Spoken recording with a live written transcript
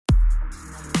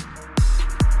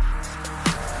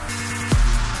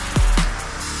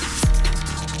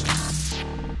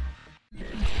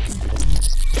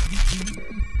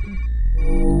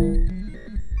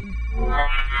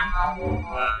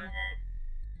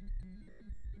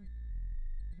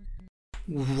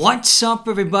What's up,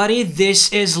 everybody?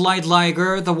 This is Light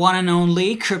Liger, the one and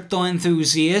only crypto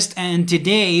enthusiast, and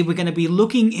today we're going to be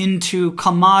looking into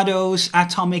Komodo's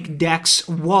AtomicDEX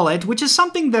wallet, which is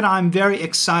something that I'm very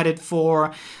excited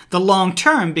for the long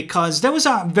term, because there was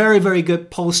a very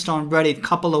good post on Reddit a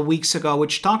couple of weeks ago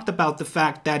which talked about the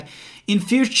fact that in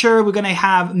future we're going to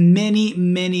have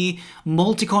many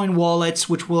multi-coin wallets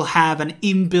which will have an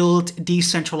inbuilt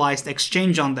decentralized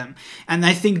exchange on them. And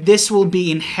I think this will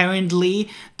be inherently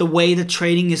the way the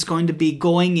trading is going to be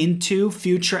going into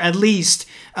future. At least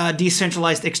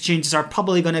decentralized exchanges are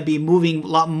probably going to be moving a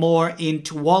lot more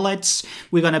into wallets.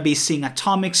 We're going to be seeing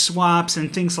atomic swaps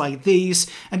and things like these.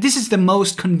 And this is the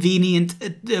most convenient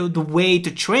the way to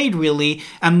trade, really,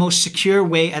 and most secure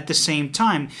way at the same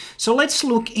time. So let's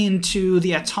look into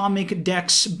the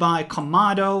AtomicDEX by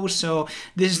Komodo. So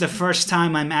this is the first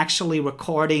time I'm actually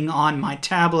recording on my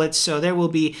tablet, so there will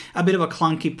be a bit of a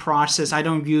clunky process. I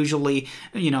don't usually,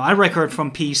 I record from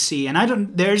PC,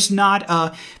 and there's not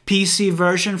a PC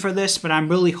version for this, but I'm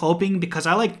really hoping, because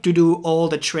I like to do all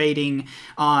the trading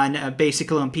on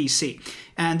basically on PC.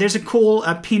 And there's a cool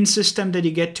pin system that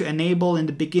you get to enable in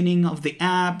the beginning of the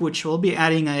app, which will be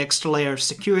adding an extra layer of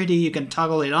security. You can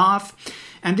toggle it off.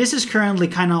 And this is currently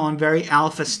kind of on very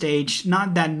alpha stage.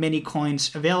 Not that many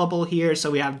coins available here. So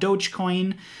we have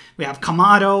Dogecoin, we have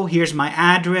Komodo. Here's my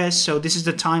address. So this is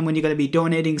the time when you're going to be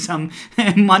donating some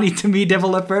money to me,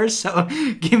 developers. So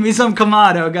give me some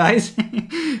Komodo, guys.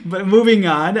 But moving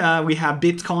on, we have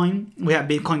Bitcoin, we have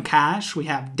Bitcoin Cash, we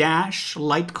have Dash,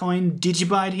 Litecoin,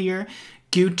 Digibyte here,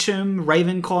 Qtum,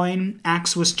 Ravencoin,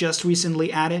 Axe was just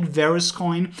recently added,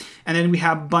 Veruscoin, and then we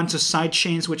have a bunch of side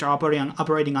chains which are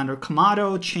operating under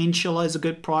Komodo. Chainchilla is a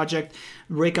good project,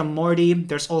 Rick and Morty.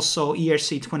 There's also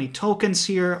ERC20 tokens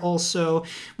here also,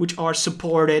 which are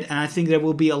supported, and I think there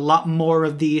will be a lot more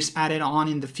of these added on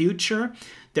in the future.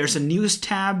 There's a news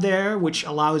tab there, which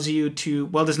allows you to,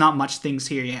 well, there's not much things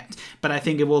here yet, but I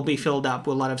think it will be filled up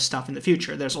with a lot of stuff in the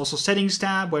future. There's also settings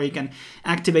tab where you can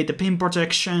activate the pin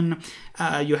protection.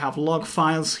 You have log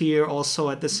files here also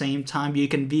at the same time. You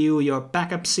can view your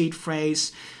backup seed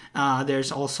phrase.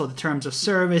 There's also the terms of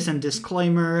service and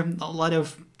disclaimer, a lot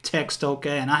of text,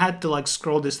 okay, and I had to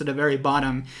scroll this to the very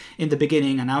bottom in the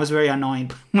beginning, and I was very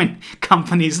annoyed when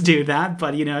companies do that,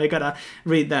 but you gotta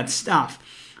read that stuff.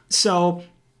 So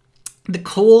the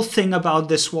cool thing about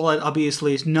this wallet,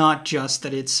 obviously, is not just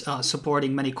that it's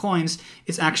supporting many coins,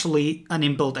 it's actually an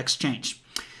inbuilt exchange.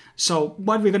 So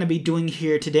what we're going to be doing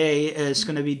here today is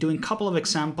going to be doing a couple of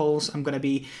examples. I'm going to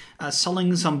be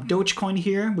selling some Dogecoin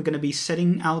here. We're going to be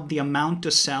setting out the amount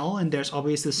to sell, and there's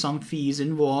obviously some fees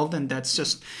involved, and that's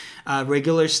just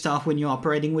regular stuff when you're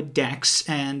operating with DEX.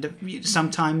 And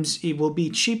sometimes it will be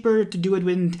cheaper to do it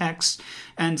within DEX,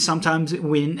 and sometimes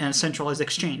within a centralized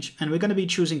exchange. And we're going to be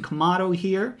choosing Komodo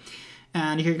here.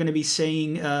 And here you're going to be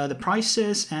saying the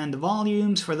prices and the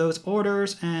volumes for those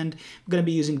orders, and we're going to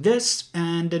be using this,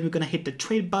 and then we're going to hit the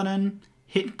trade button,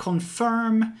 hit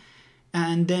confirm,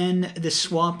 and then the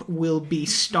swap will be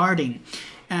starting.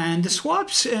 And the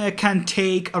swaps can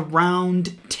take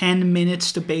around 10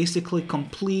 minutes to basically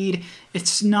complete.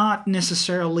 It's not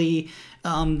necessarily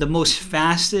the most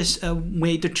fastest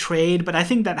way to trade, but I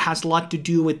think that has a lot to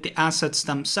do with the assets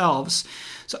themselves.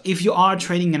 So if you are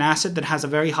trading an asset that has a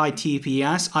very high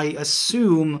TPS, I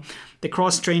assume the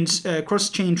cross-chain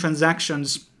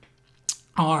transactions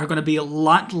are going to be a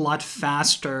lot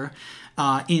faster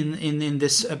in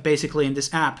this basically in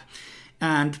this app.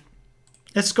 And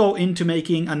let's go into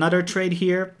making another trade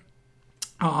here.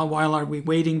 While are we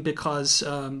waiting? Because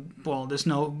well, there's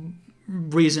no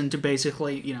reason to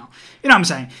basically, you know what I'm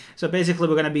saying. So basically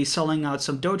we're going to be selling out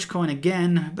some Dogecoin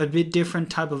again, a bit different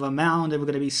type of amount, and we're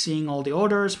going to be seeing all the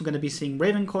orders. We're going to be seeing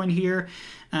Ravencoin here,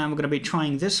 and we're going to be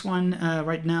trying this one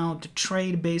right now to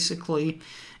trade basically.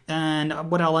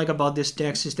 And what I like about this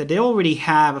DEX is that they already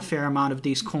have a fair amount of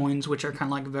these coins, which are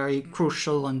kind of very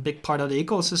crucial and big part of the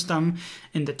ecosystem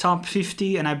in the top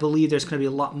 50, and I believe there's going to be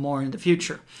a lot more in the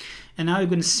future. And now you're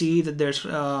going to see that there's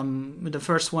the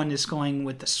first one is going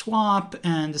with the swap,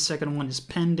 and the second one is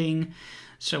pending.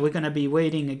 So we're going to be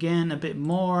waiting again a bit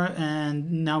more,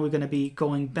 and now we're going to be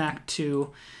going back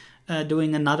to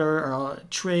doing another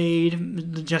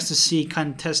trade just to see,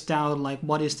 kind of test out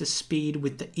what is the speed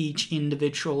with each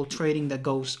individual trading that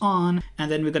goes on.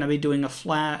 And then we're going to be doing a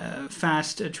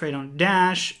fast trade on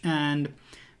Dash, and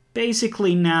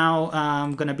basically now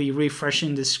I'm going to be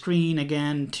refreshing the screen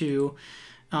again to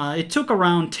it took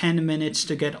around 10 minutes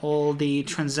to get all the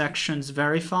transactions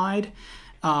verified.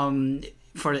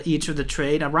 for each of the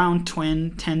trade, around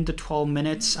 10 to 12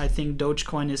 minutes. I think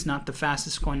Dogecoin is not the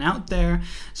fastest coin out there,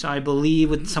 so I believe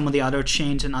with some of the other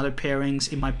chains and other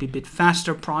pairings, it might be a bit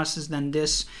faster process than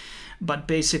this. But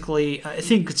basically, I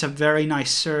think it's a very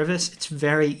nice service. It's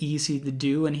very easy to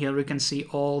do, and here we can see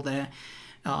all the,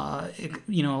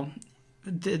 you know,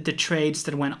 the trades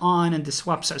that went on, and the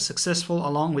swaps are successful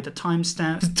along with the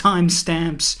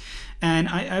timestamps. And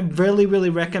I really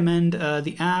recommend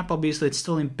the app. Obviously, it's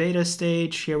still in beta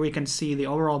stage. Here we can see the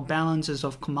overall balances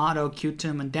of Komodo,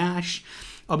 Qtum, and Dash.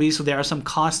 Obviously, there are some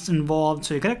costs involved,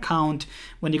 so you gotta count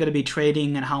when you're gonna be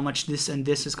trading and how much this and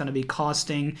this is gonna be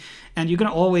costing. And you can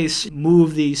always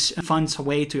move these funds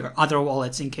away to your other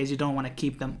wallets in case you don't want to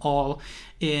keep them all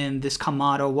in this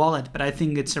Komodo wallet. But I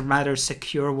think it's a rather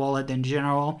secure wallet in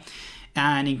general.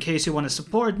 And in case you want to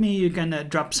support me, you can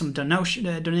drop some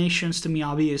donations to me,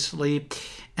 obviously,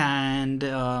 and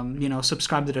you know,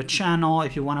 subscribe to the channel.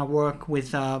 If you want to work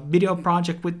with a video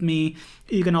project with me,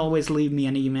 you can always leave me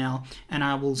an email, and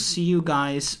I will see you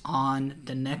guys on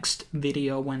the next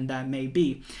video when that may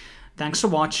be. Thanks for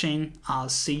watching. I'll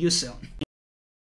see you soon.